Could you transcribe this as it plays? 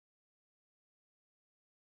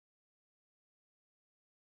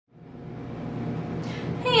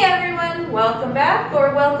everyone, welcome back,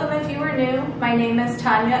 or welcome if you are new. My name is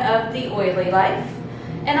Tanya of The Oily Life,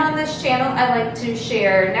 and on this channel I like to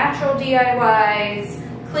share natural DIYs,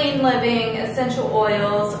 clean living, essential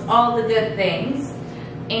oils, all the good things.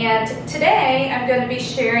 And today I'm going to be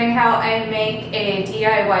sharing how I make a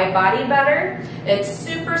DIY body butter. It's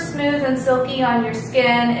super smooth and silky on your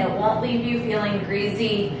skin. It won't leave you feeling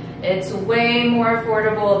greasy. It's way more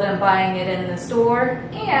affordable than buying it in the store,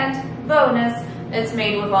 and bonus, it's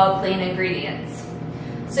made with all clean ingredients.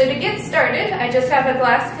 So to get started, I just have a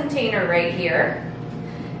glass container right here,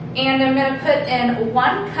 and I'm going to put in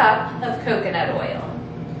 1 cup of coconut oil.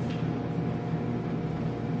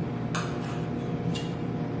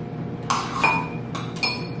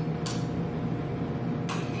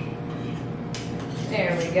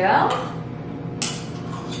 There we go.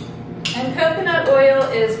 And coconut oil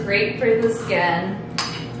is great for the skin,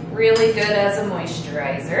 really good as a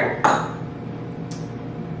moisturizer.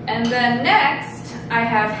 And then next, I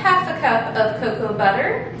have half a cup of cocoa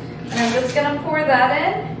butter, and I'm just going to pour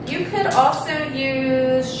that in. You could also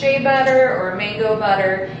use shea butter or mango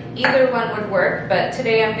butter. Either one would work, but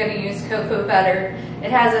today I'm going to use cocoa butter.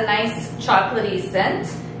 It has a nice chocolatey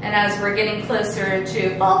scent, and as we're getting closer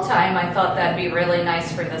to fall time, I thought that'd be really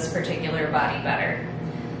nice for this particular body butter.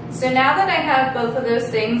 So now that I have both of those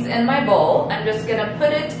things in my bowl, I'm just going to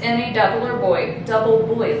put it in a double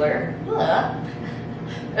boiler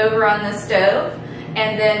over on the stove,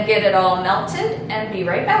 and then get it all melted and be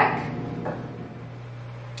right back.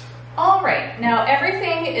 All right, now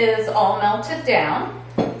everything is all melted down.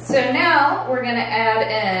 So now we're going to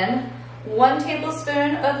add in 1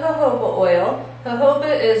 tablespoon of jojoba oil.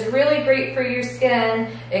 Jojoba is really great for your skin.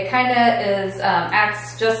 It kind of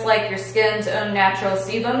acts just like your skin's own natural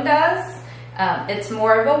sebum does. It's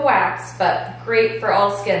more of a wax, but great for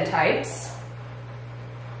all skin types.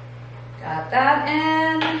 Got that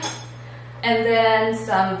in. And then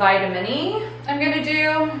some vitamin E I'm going to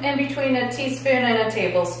do in between a teaspoon and a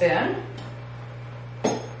tablespoon.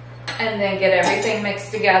 And then get everything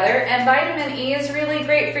mixed together. And vitamin E is really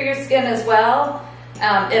great for your skin as well.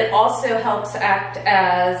 It also helps act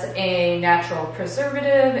as a natural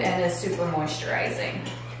preservative and is super moisturizing.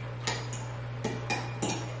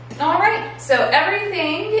 All right, so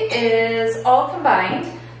everything is all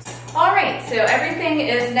combined. All right, so everything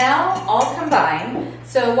is now all combined.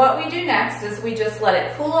 So what we do next is we just let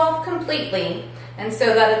it cool off completely, and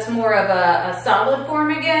so that it's more of a solid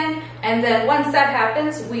form again. And then once that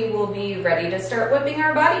happens, we will be ready to start whipping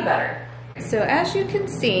our body butter. So as you can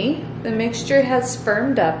see, the mixture has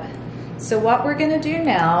firmed up. So what we're going to do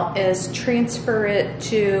now is transfer it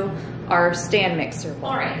to our stand mixer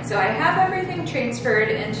bowl. All right, so I have everything transferred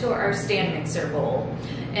into our stand mixer bowl.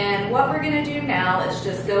 And what we're going to do now is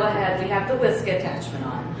just go ahead, we have the whisk attachment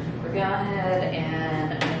on. We're going to go ahead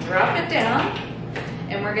and drop it down.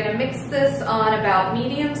 And we're going to mix this on about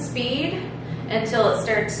medium speed until it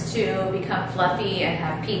starts to become fluffy and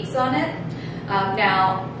have peaks on it.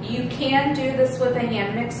 Now, you can do this with a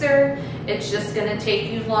hand mixer. It's just going to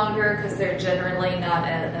take you longer because they're generally not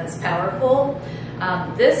as powerful.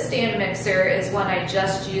 This stand mixer is one I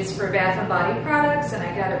just used for Bath & Body products, and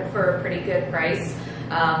I got it for a pretty good price.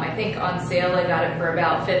 I think on sale I got it for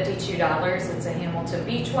about $52. It's a Hamilton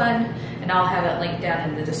Beach one, and I'll have it linked down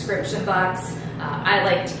in the description box. I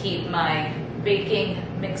like to keep my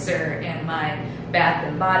baking mixer and my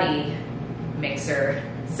Bath & Body mixer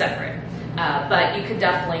separate. But you could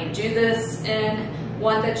definitely do this in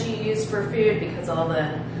one that you use for food because all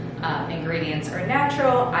the ingredients are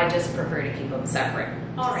natural. I just prefer to keep them separate.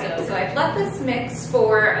 All right, so I've let this mix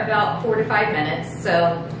for about 4 to 5 minutes.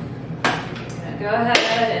 So I'm gonna go ahead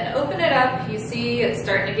and open it up. You see it's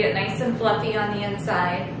starting to get nice and fluffy on the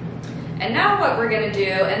inside. And now what we're gonna do,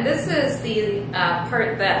 and this is the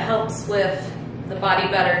part that helps with the body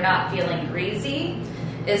butter not feeling greasy,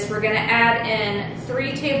 is we're going to add in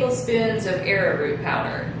 3 tablespoons of arrowroot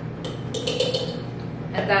powder.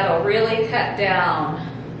 And that'll really cut down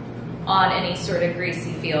on any sort of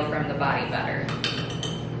greasy feel from the body butter.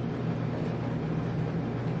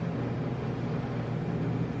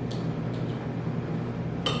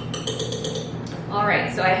 All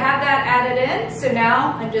right, so I have that added in. So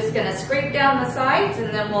now I'm just going to scrape down the sides,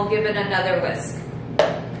 and then we'll give it another whisk.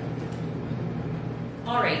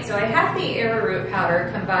 All right, so I have the arrowroot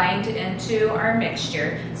powder combined into our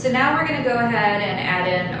mixture. So now we're going to go ahead and add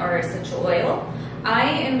in our essential oil. I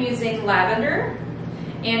am using lavender,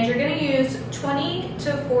 and you're going to use 20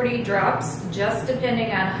 to 40 drops, just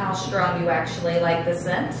depending on how strong you actually like the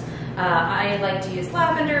scent. I like to use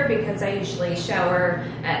lavender because I usually shower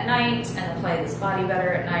at night and apply this body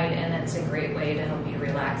butter at night, and it's a great way to help you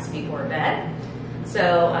relax before bed.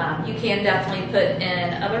 So you can definitely put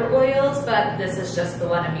in other oils, but this is just the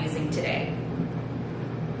one I'm using today.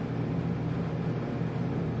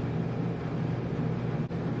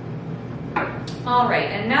 All right,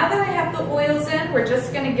 and now that I have the oils in, we're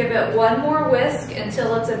just going to give it one more whisk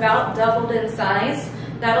until it's about doubled in size.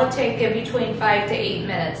 That'll take in between 5 to 8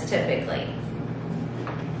 minutes typically.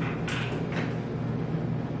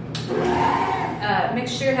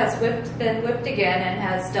 Mixture has been whipped again and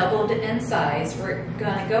has doubled in size. We're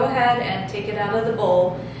going to go ahead and take it out of the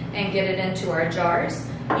bowl and get it into our jars.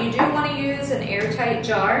 You do want to use an airtight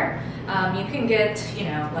jar. You can get,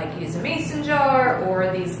 like use a mason jar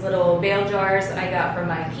or these little bale jars I got from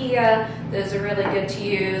IKEA. Those are really good to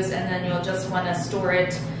use, and then you'll just want to store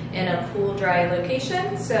it in a cool, dry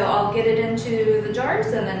location. So I'll get it into the jars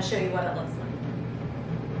and then show you what it looks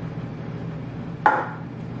like.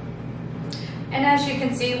 And as you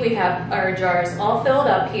can see, we have our jars all filled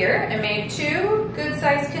up here. I made 2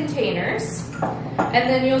 good-sized containers. And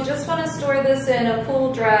then you'll just want to store this in a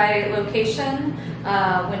cool, dry location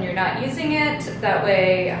when you're not using it. That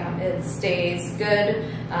way it stays good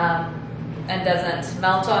and doesn't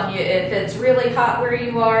melt on you. If it's really hot where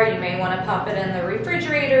you are, you may want to pop it in the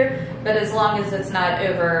refrigerator, but as long as it's not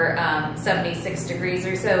over 76 degrees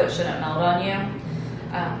or so, it shouldn't melt on you.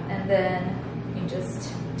 And then you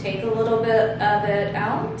just take a little bit of it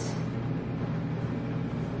out.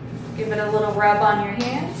 Give it a little rub on your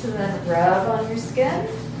hands and then rub on your skin.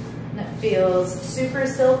 And it feels super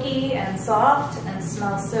silky and soft and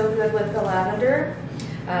smells so good with the lavender.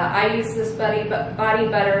 I use this body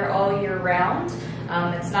butter all year round.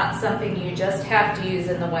 It's not something you just have to use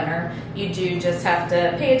in the winter. You do just have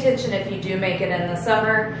to pay attention if you do make it in the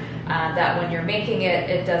summer, that when you're making it,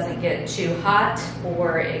 it doesn't get too hot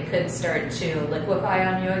or it could start to liquefy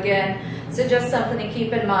on you again. So just something to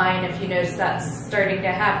keep in mind. If you notice that's starting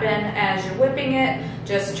to happen as you're whipping it,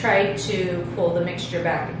 just try to cool the mixture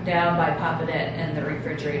back down by popping it in the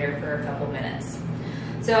refrigerator for a couple minutes.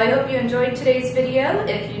 So I hope you enjoyed today's video.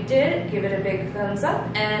 If you did, give it a big thumbs up,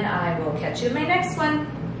 and I will catch you in my next one.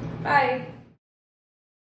 Bye.